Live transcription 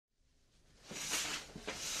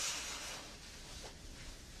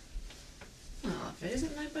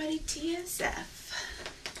Visit my buddy TSF.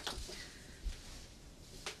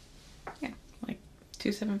 Yeah, like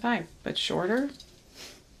 275, but shorter.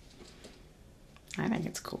 I think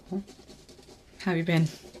it's cool. How have you been?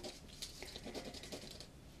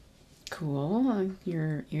 Cool.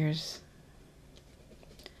 Your ears.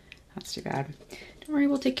 That's too bad. Don't worry,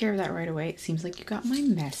 we'll take care of that right away. It seems like you got my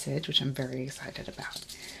message, which I'm very excited about.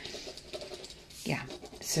 Yeah,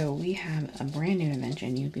 so we have a brand new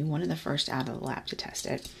invention. You'd be one of the first out of the lab to test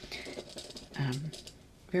it.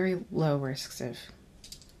 Very low risks of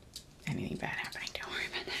anything bad happening. Don't worry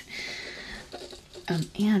about that.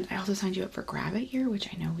 And I also signed you up for Grab It Year, which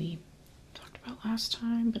I know we talked about last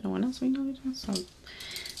time, but no one else we know to. So,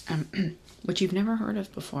 which you've never heard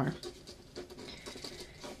of before.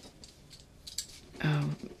 Oh,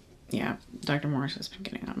 yeah. Dr. Morris has been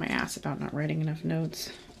getting on my ass about not writing enough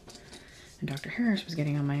notes. And Dr. Harris was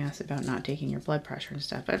getting on my ass about not taking your blood pressure and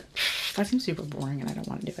stuff. But that seems super boring and I don't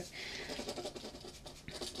want to do it.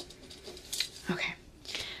 Okay.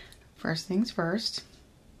 First things first.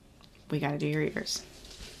 We got to do your ears.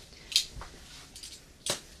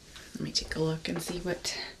 Let me take a look and see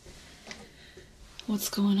what's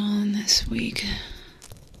going on this week.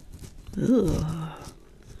 Ugh. Oh,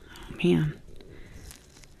 man.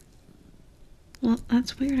 Well,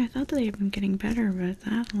 that's weird. I thought that they had been getting better, but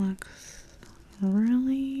that looks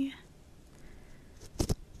really...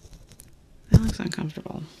 That looks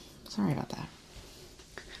uncomfortable. Sorry about that.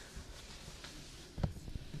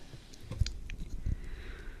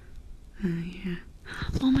 Yeah.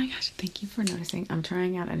 Oh my gosh, thank you for noticing. I'm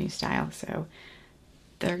trying out a new style, so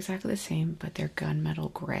they're exactly the same, but they're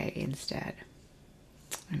gunmetal gray instead.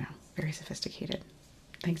 I know, very sophisticated.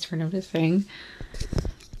 Thanks for noticing.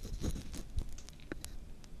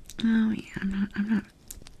 Oh yeah, I'm not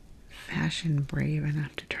fashion brave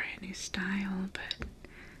enough to try a new style, but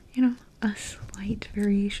you know, a slight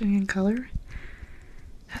variation in color,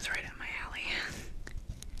 that's right up my alley.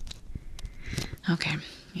 Okay,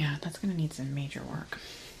 yeah, that's gonna need some major work.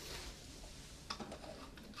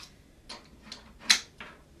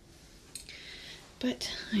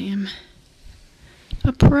 But I am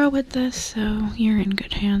a pro at this, so you're in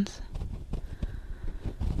good hands.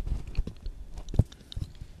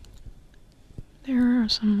 There are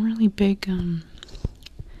some really big,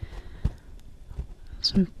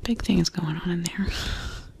 some big things going on in there.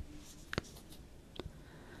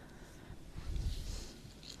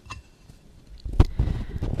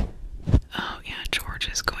 Oh yeah, George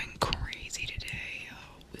is going crazy today.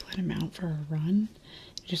 Oh, we let him out for a run.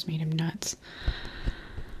 It just made him nuts.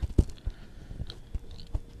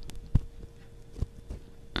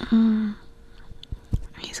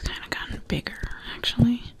 He's kind of gotten bigger,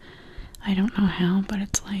 actually. I don't know how, but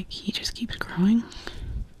it's like he just keeps growing.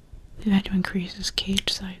 We've had to increase his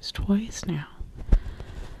cage size twice now.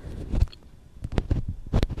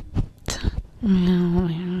 Well,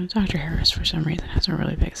 you know, Dr. Harris, for some reason, has a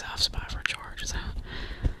really big soft spot for George, so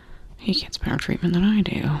he gets better treatment than I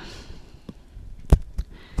do.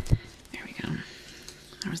 There we go.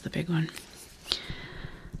 That was the big one.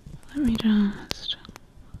 Let me just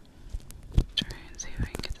try and see if I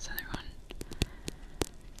can get this other one.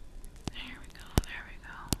 There we go, there we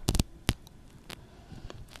go.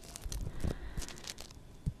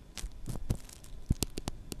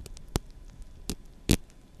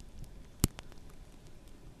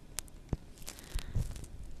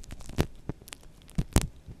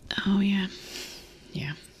 Oh yeah.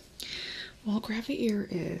 Yeah. Well, Grab It Ear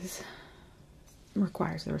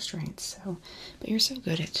requires the restraints, so, but you're so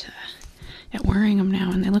good at wearing them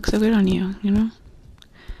now, and they look so good on you, you know?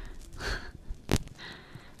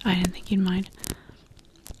 I didn't think you'd mind.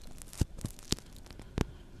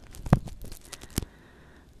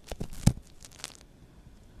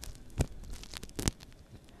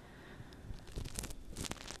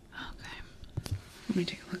 Okay. Let me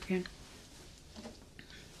take a look again.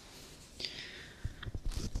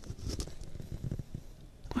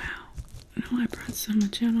 Wow. No, I brought so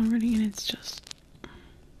much out already, and it's just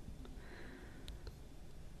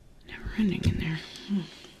never ending in there. Let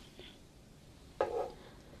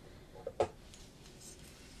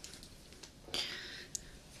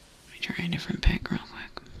me try a different pick real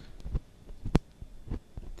quick.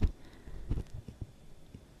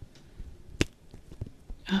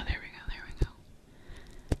 Oh, there we go, there we go.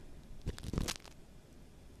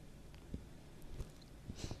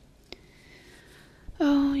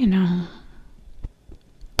 Oh, you know,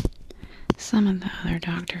 some of the other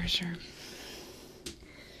doctors are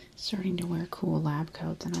starting to wear cool lab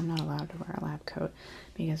coats, and I'm not allowed to wear a lab coat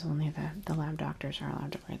because only the lab doctors are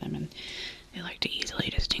allowed to wear them, and they like to easily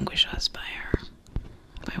distinguish us by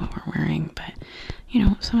exactly what we're wearing, but you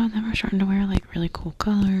know, some of them are starting to wear like really cool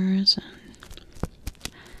colors and,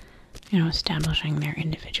 you know, establishing their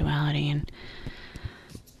individuality. And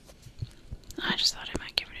I just thought I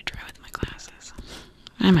might give it a try with my glasses.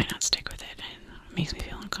 I might not stick with it. It makes me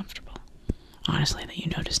feel uncomfortable. Honestly, that you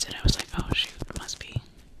noticed it, I was like, oh shoot,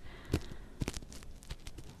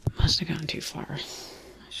 must have gone too far. I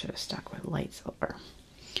should have stuck with light silver.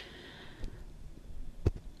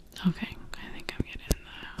 Okay, I think I'm getting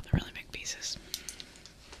the really big pieces.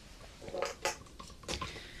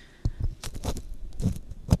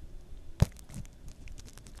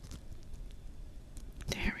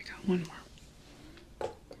 There we go, one more.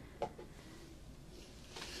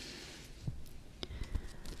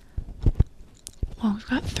 Well, we've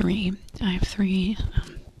got 3. I have 3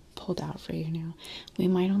 pulled out for you now. We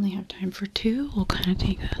might only have time for 2. We'll kind of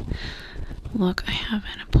take a look. I have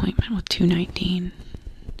an appointment with 219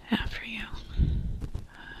 after you.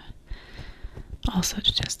 Also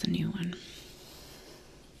to test the new one.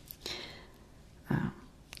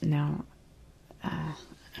 Now,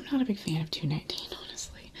 I'm not a big fan of 219,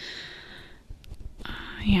 honestly.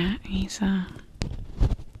 Yeah, he's not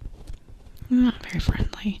very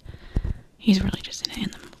friendly. He's really just in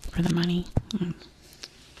it for the money. I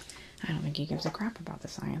don't think he gives a crap about the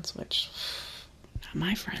science, which, not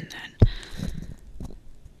my friend then.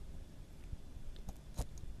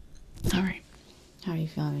 Alright, how are you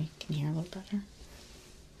feeling? Can you hear a little better?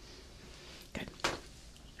 Good.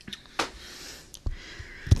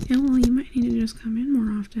 Yeah, well, you might need to just come in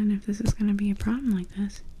more often if this is going to be a problem like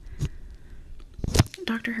this.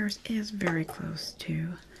 Dr. Harris is very close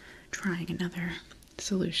to trying another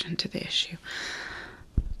solution to the issue,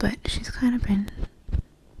 but she's kind of been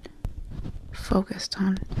focused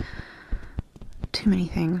on too many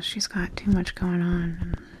things. She's got too much going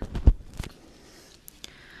on.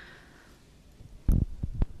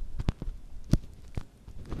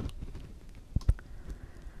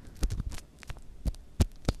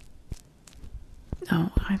 Oh,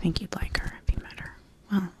 I think you'd like her if you met her.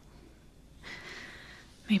 Well,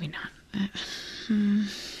 maybe not.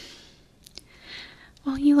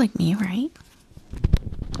 Well, you like me, right?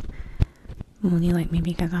 Well, you like me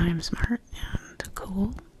because I'm smart and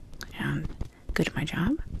cool and good at my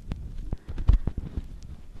job?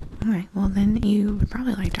 Alright, well then you would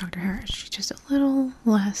probably like Dr. Harris. She's just a little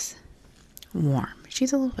less warm.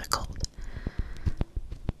 She's a little bit cold.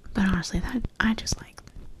 But honestly, that I just like.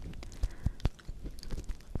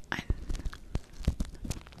 Okay,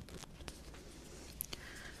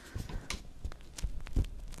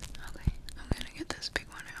 I'm gonna get this big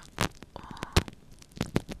one out.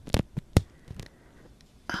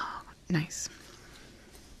 Oh, nice.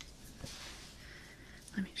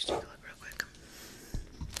 Let me just take a look real quick.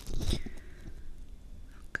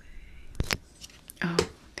 Okay. Oh,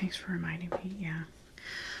 thanks for reminding me. Yeah.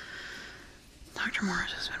 Dr.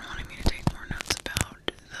 Morris has been wanting me to take more notes about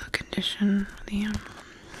the condition, the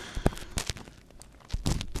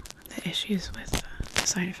issues with the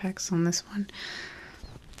side effects on this one.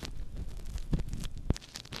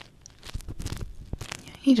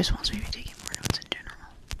 Yeah, he just wants me to be taking more notes in general.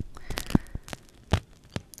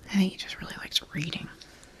 I think he just really likes reading.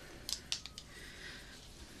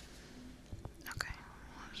 Okay,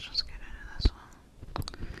 let's just get into this one.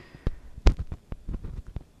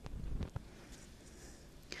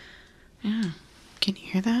 Yeah, can you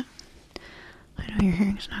hear that? I know your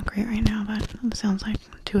hearing's not great right now, but it sounds like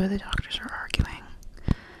 2 of the doctors are arguing.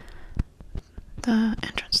 The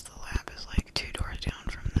entrance to the lab is like 2 doors down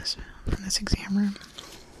from this exam room.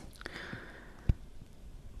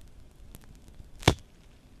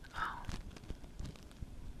 Oh.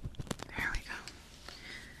 There we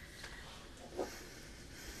go.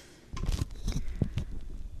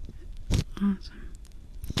 Awesome.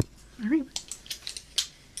 Alright.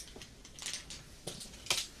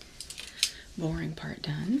 Boring part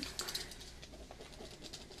done.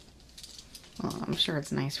 Well, I'm sure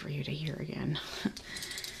it's nice for you to hear again.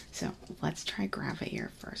 So let's try grabbing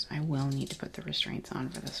ear first. I will need to put the restraints on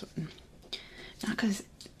for this one. Not because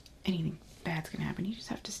anything bad's gonna happen. You just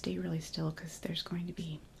have to stay really still because there's going to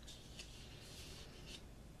be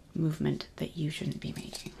movement that you shouldn't be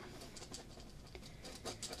making.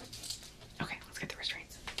 Okay, let's get the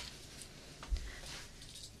restraints.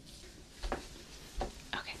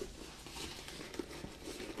 Okay.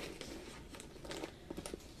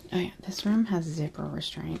 Oh yeah, this room has zipper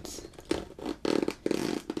restraints.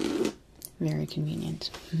 Very convenient.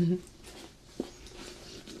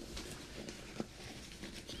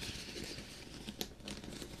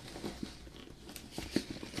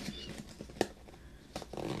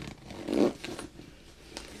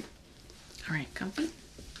 Alright, comfy?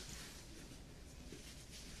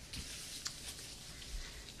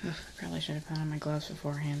 should have put on my gloves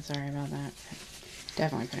beforehand. Sorry about that.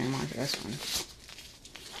 Definitely putting them on for this one.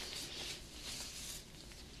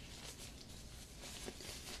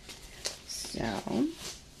 So,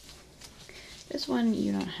 this one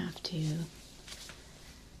you don't have to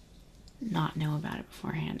not know about it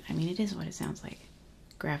beforehand. I mean, it is what it sounds like.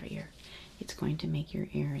 Gravity ear. It's going to make your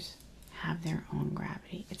ears have their own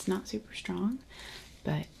gravity. It's not super strong,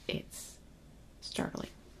 but it's startling.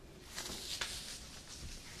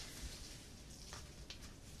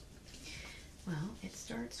 Well, it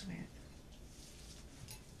starts with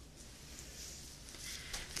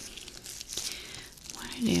what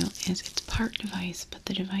I do is it's part device, but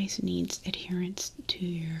the device needs adherence to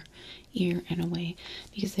your ear in a way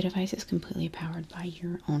because the device is completely powered by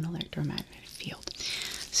your own electromagnetic field.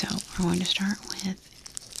 So we're going to start with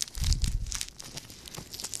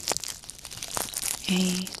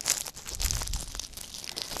a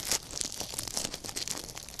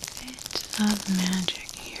bit of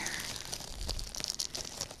magic here.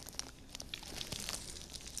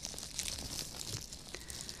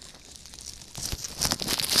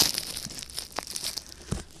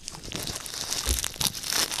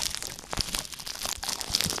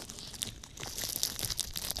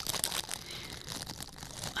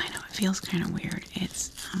 I know it feels kind of weird. It's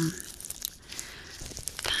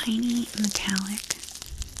tiny metallic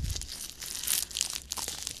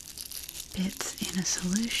bits in a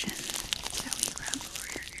solution that we rub over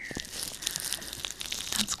your ears.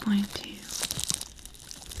 That's going to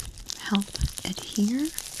help adhere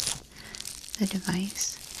the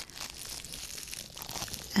device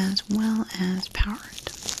as well as power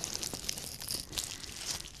it.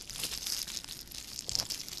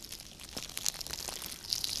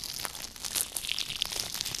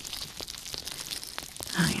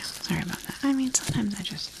 Oh yeah, sorry about that. I mean, sometimes I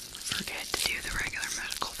just forget to do the regular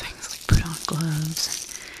medical things like put on gloves,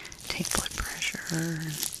 take blood pressure,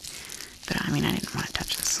 but I mean, I didn't want to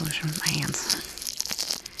touch the solution with my hands.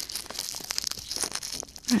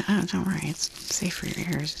 Don't worry, it's safe for your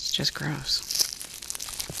ears, it's just gross.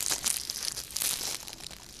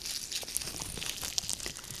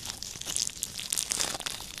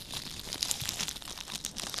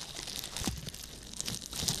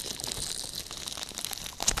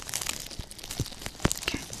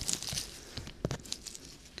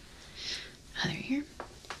 Other ear,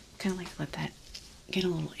 kind of like let that get a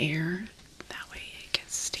little air, that way it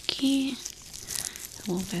gets sticky,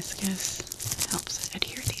 a little viscous, helps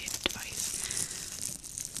adhere to the device.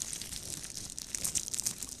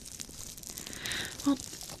 Well,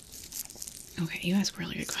 okay, you ask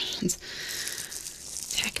really good questions.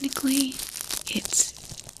 Technically, it's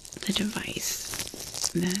the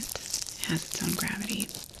device that has its own gravity,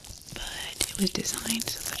 but it was designed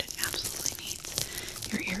so that it absolutely needs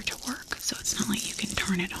your ear to work. So it's not like you can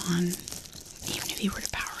turn it on, even if you were to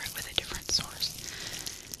power it with a different source.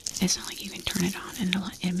 It's not like you can turn it on and it'll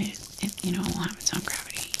emit it, it will have its own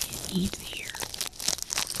gravity. It needs the ear.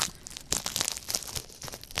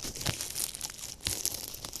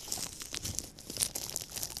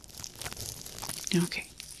 Okay,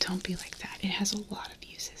 don't be like that. It has a lot of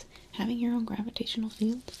uses. Having your own gravitational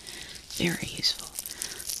field, very useful.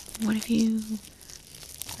 What if you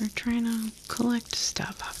are trying to collect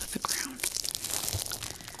stuff off of the ground?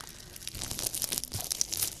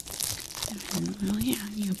 And, well, yeah,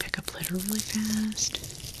 you pick up litter really fast.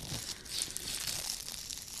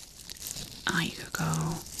 You could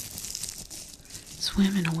go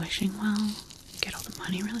swim in a wishing well, get all the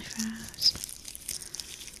money really fast.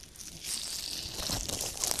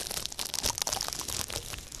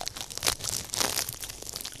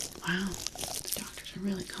 Wow, the doctors are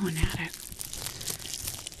really going at it.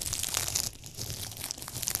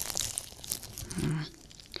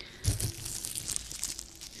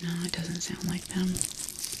 No, it doesn't sound like them.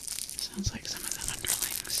 It sounds like some of the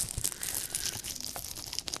underlings.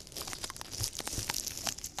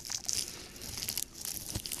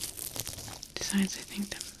 Besides, I think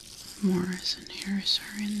that Morris and Harris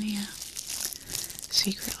are in the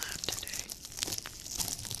secret lab today.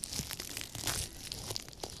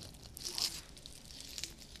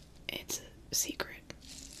 It's a secret.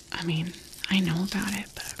 I mean, I know about it,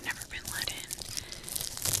 but I've never been let in.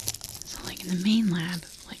 So, like, in the main lab,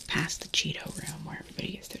 like past the Cheeto room where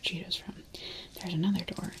everybody gets their Cheetos from, there's another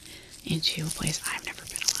door into a place I've never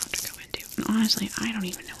been allowed to go into. And honestly, I don't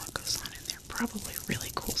even know what goes on in there. Probably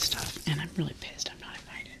really cool stuff, and I'm really pissed I'm not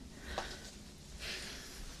invited.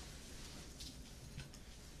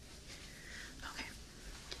 Okay.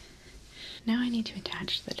 Now I need to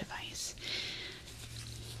attach the device.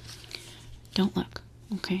 Don't look,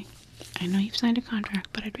 okay? I know you've signed a contract,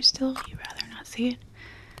 but I'd still, you'd rather not see it.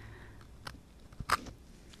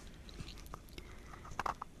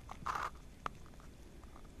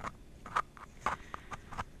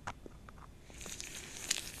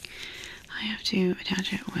 to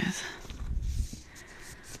attach it with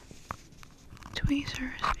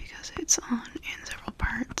tweezers because it's on in several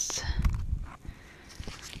parts.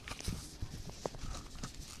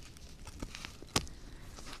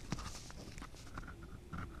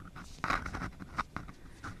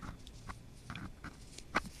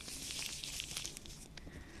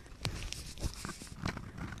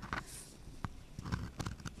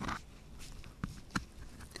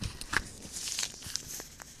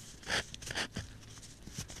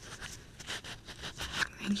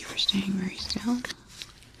 Thank you for staying very still.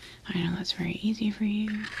 I know that's very easy for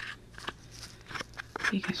you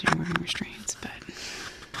because you're wearing restraints, but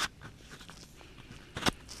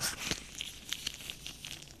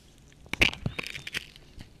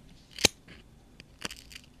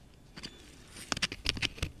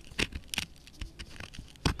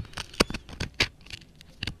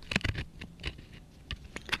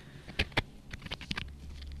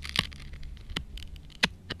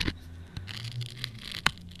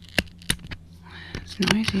it's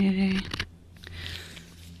noisy today.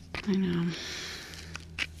 I know.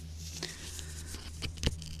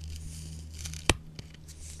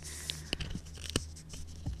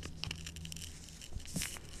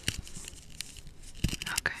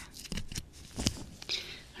 Okay.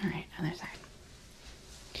 All right, other side.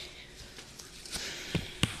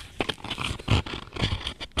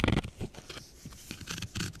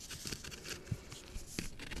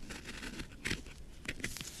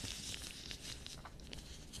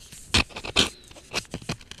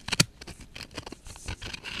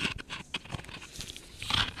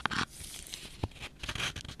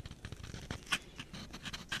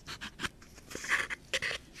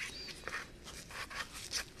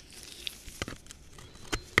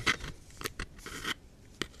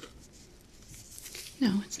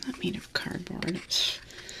 No, it's not made of cardboard.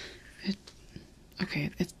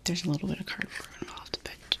 There's a little bit of cardboard involved,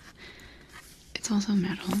 but it's also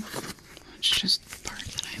metal. It's just the part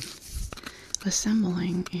that I'm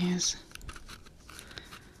assembling is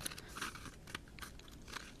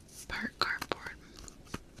part cardboard.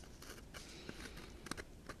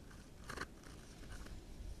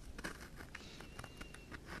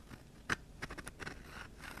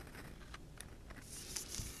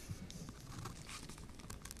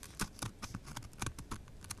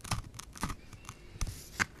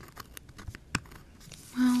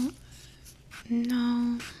 Well,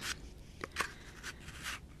 no.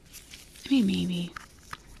 I mean, maybe.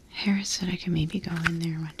 Harris said I could maybe go in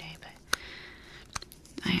there one day, but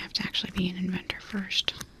I have to actually be an inventor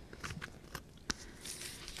first.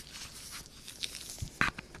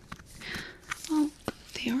 Well,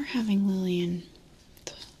 they are having Lillian,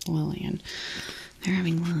 they're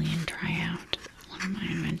having Lillian try out one of my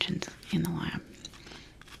inventions in the lab.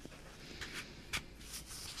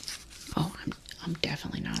 Oh, I'm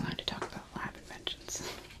definitely not allowed to talk about lab inventions.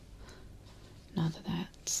 Not that that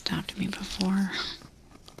stopped me before.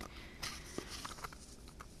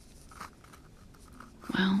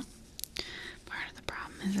 Well, part of the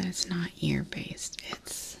problem is that it's not ear-based,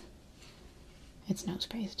 it's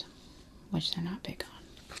nose-based, which they're not big on.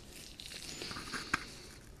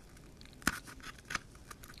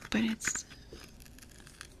 But it's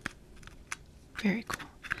very cool.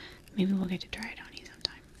 Maybe we'll get to try it on you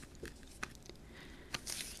sometime.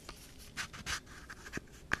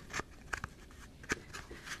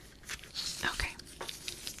 Okay.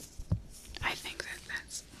 I think that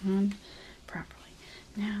that's on properly.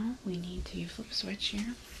 Now we need to flip a switch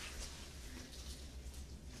here.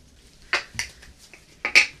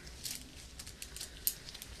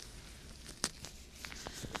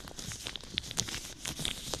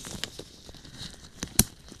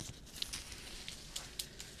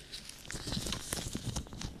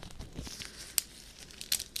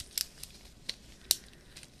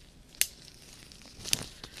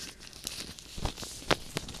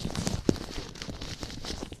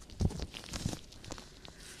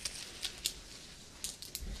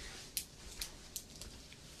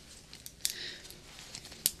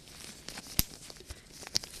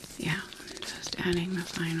 Yeah, just adding the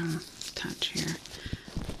final touch here.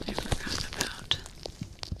 I forgot about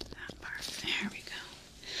that part. There we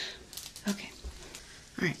go. Okay.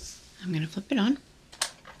 Alright, I'm going to flip it on.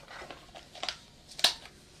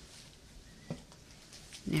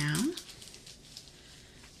 Now,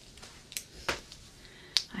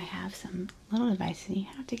 I have some little devices. You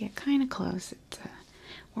have to get kind of close.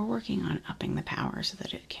 We're working on upping the power so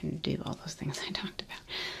that it can do all those things I talked about.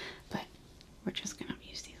 But we're just going to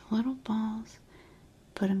use these little balls,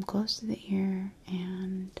 put them close to the ear,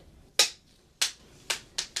 and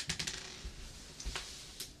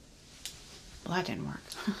well, that didn't work.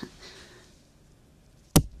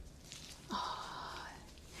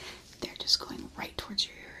 towards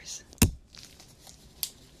your ears.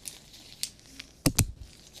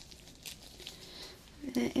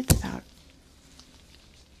 It's about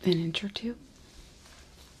an inch or two.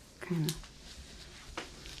 Kind of.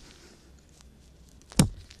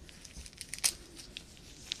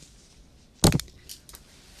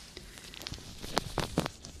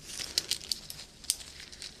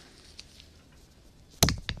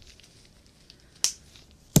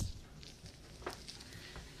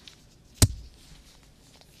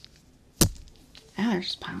 Now they're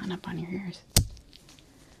just piling up on your ears.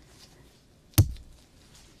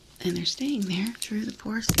 And they're staying there through the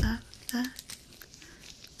pores of the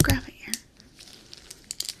grabbing ear.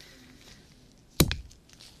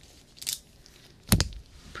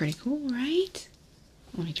 Pretty cool, right?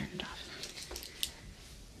 Let me turn it off.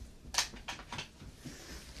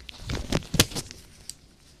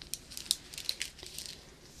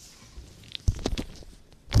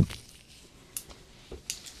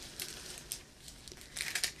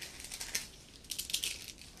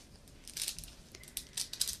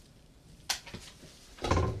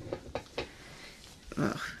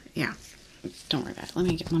 Ugh, yeah. Don't worry about it. Let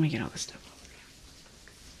me get all this stuff over here.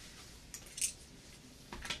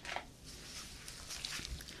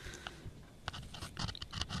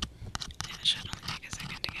 It should only take a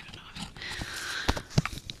second to get it off.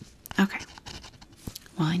 Okay.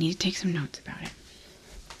 Well, I need to take some notes about it.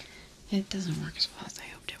 It doesn't work as well as I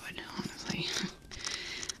hoped it would, honestly.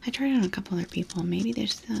 I tried it on a couple other people. Maybe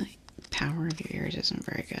there's the power of your ears isn't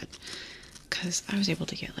very good. Because I was able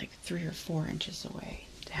to get like 3 or 4 inches away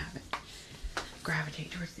to have it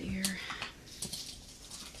gravitate towards the ear.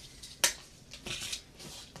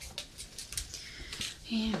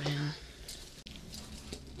 Yeah,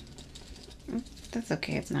 well. That's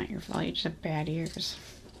okay, it's not your fault. You just have bad ears.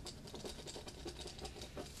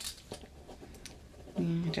 Yeah,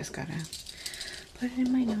 I just gotta put it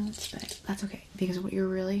in my notes, but that's okay. Because what you're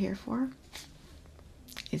really here for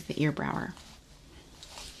is the ear brower.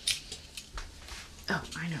 Oh,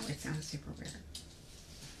 I know, it sounds super weird.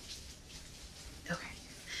 Okay.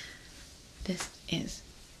 This is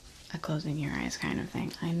a closing your eyes kind of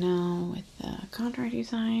thing. I know with the contract you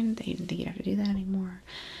signed, they didn't think you'd have to do that anymore.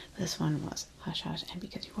 This one was hush hush, and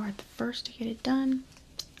because you are the first to get it done,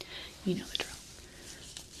 you know the drill.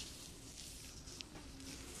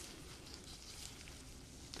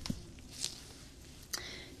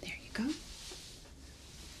 There you go.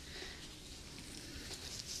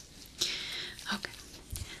 Okay.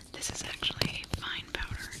 This is actually a fine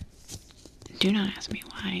powder. Do not ask me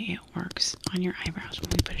why it works on your eyebrows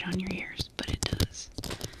when we put it on your ears, but it does.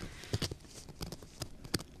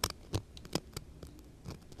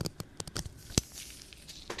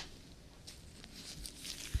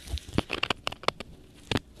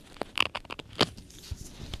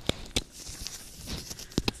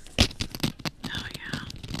 Oh yeah,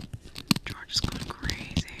 George is going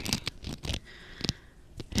crazy.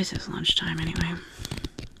 This is lunchtime anyway.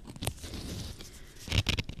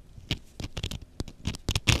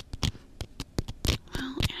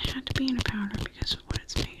 In a powder because of what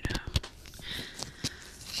it's made of.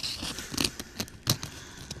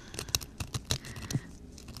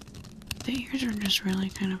 The ears are just really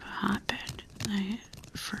kind of a hotbed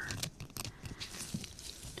for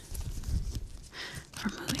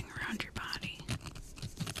moving around your body.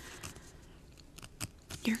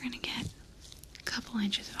 You're gonna get a couple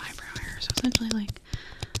inches of eyebrow hair, so essentially like,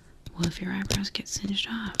 what if your eyebrows get singed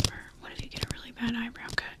off, or what if you get a really bad eyebrow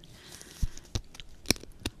cut?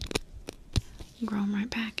 Grow them right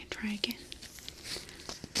back and try again.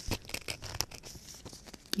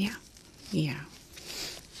 Yeah. Yeah.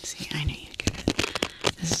 See, I knew you'd get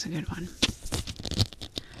it. This is a good one.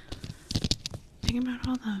 Think about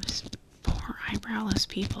all those poor eyebrowless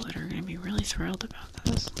people that are going to be really thrilled about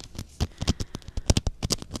this.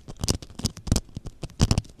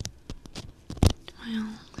 Well,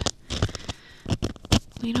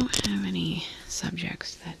 we don't have any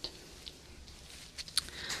subjects that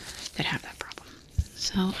have that problem.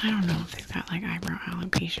 So I don't know if they've got like eyebrow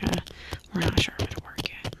alopecia. We're not sure if it'll work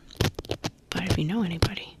yet. But if you know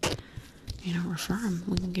anybody, you know, refer them.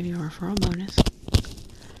 We can give you a referral bonus.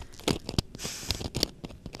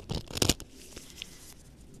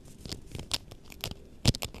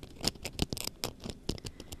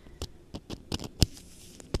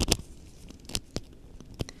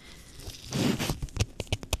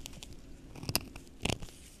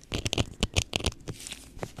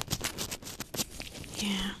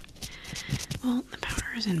 Yeah. Well, the powder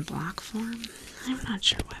is in block form. I'm not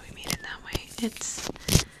sure why we made it that way. It's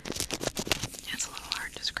a little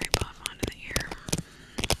hard to scrape off onto the ear.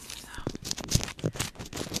 So.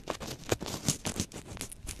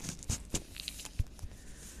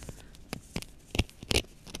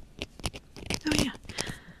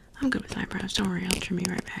 I'm good with eyebrows. Don't worry, I'll trim you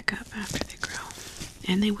right back up after they grow.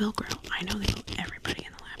 And they will grow. I know they will. Everybody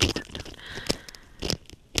in the lab has worked on.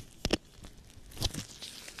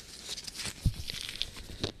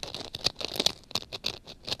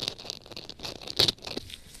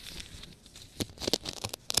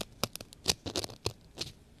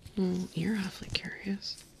 You're awfully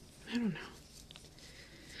curious. I don't know.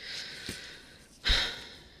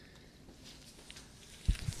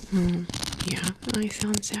 Yeah, I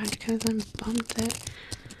sound sad because I'm bummed that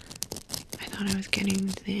I thought I was getting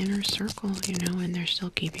to the inner circle, you know, and they're still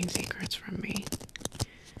keeping secrets from me.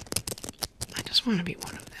 I just want to be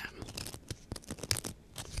one of them.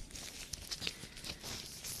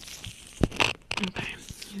 Okay,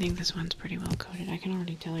 I think this one's pretty well coated. I can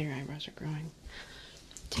already tell your eyebrows are growing.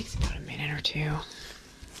 It takes about a minute or two. And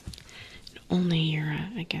only your,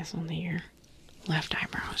 I guess only your left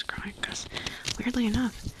eyebrow is growing, because weirdly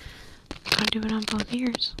enough, gotta do it on both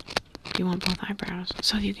ears. You want both eyebrows,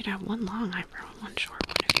 so you could have one long eyebrow and one short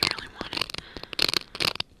one if you really wanted.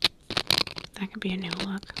 That could be a new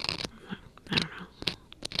look. I don't know.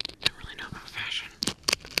 Don't really know about fashion.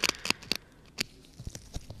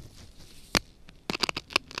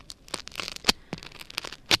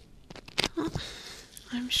 Well,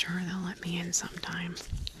 I'm sure they'll let me in sometime.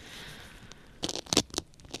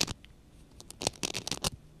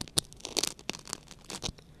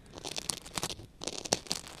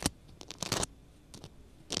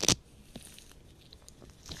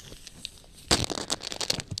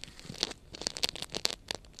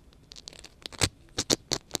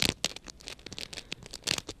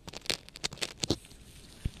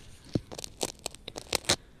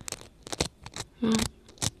 Well,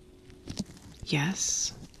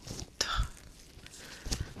 yes.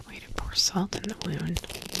 Way to pour salt in the wound.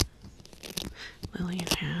 Lillian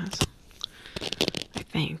has. I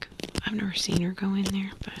think. I've never seen her go in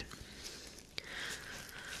there, but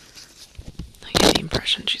I get the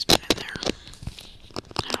impression she's been in there.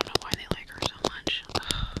 I don't know why they like her so much.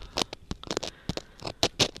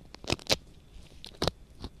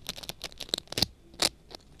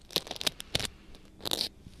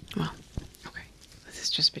 Well, okay. This is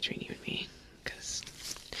just between you and me, because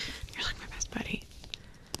you're like my best buddy.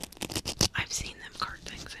 I've seen them cart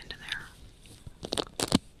things into there.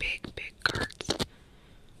 Big, big carts.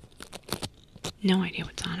 No idea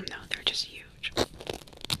what's on them, though. They're just huge.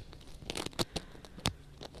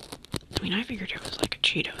 I mean, I figured it was like a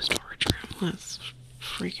Cheetos storage room. That's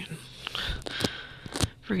freaking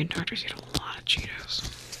doctors eat a lot of Cheetos.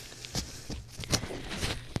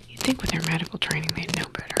 You'd think with their medical training they'd know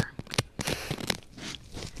better.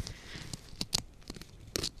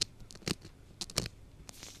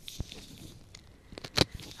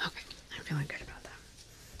 Okay, I'm feeling good about that.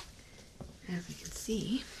 As you can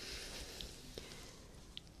see,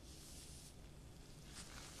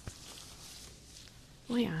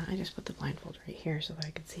 well, yeah, I just put the blindfold right here so that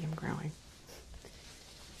I could see him growing.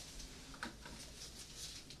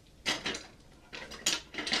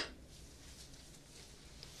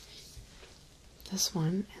 This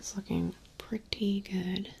one is looking pretty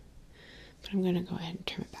good, but I'm going to go ahead and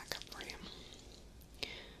trim it back up for you.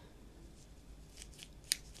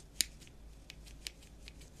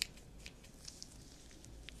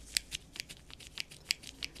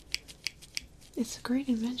 It's a great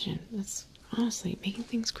invention. That's honestly making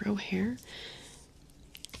things grow hair.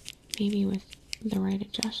 Maybe with the right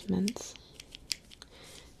adjustments,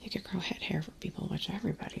 you could grow head hair for people, which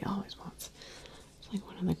everybody always wants. It's like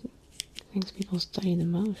one of the things people study the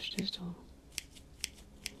most is to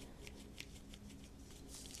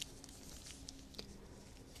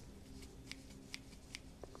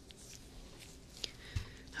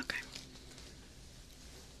okay.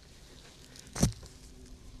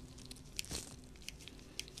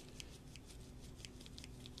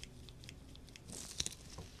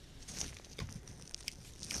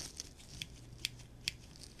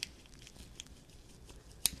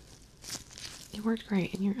 It worked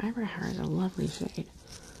great, and your eyebrow hair is a lovely shade.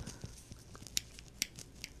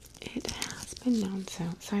 It has been known, so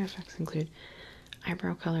side effects include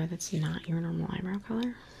eyebrow color that's not your normal eyebrow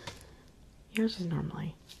color. Yours is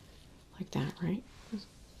normally like that, right?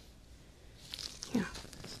 Yeah.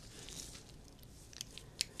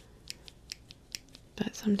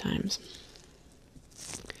 But sometimes,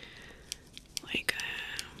 like,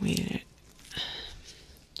 we did it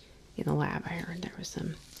in the lab, I heard there was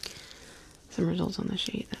some results on the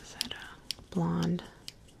sheet that said blonde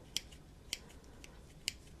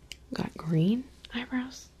got green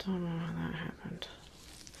eyebrows. Don't know how that happened.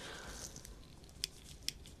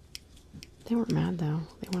 They weren't mad though.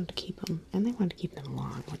 They wanted to keep them, and they wanted to keep them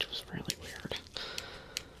long, which was really weird.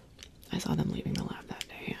 saw them leaving the lab that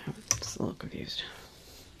day. I was just a little confused.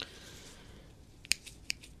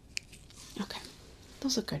 Okay,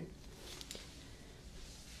 those look good.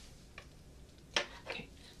 Okay.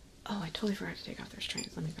 Oh, I totally forgot to take off their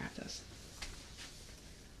strains. Let me grab this.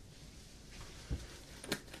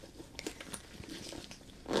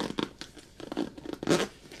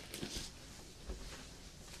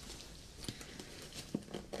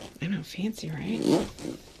 I know, fancy, right?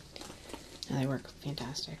 No, they work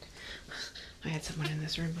fantastic. I had someone in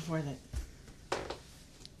this room before that,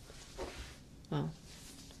 well,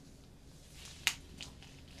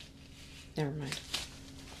 never mind.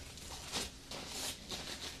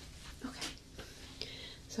 Okay.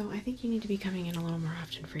 So I think you need to be coming in a little more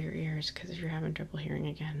often for your ears, because if you're having trouble hearing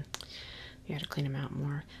again, you got to clean them out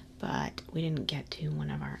more. But we didn't get to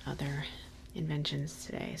one of our other inventions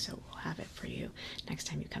today, so we'll have it for you next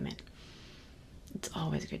time you come in. It's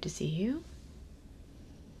always good to see you.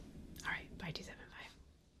 All right, bye, T7.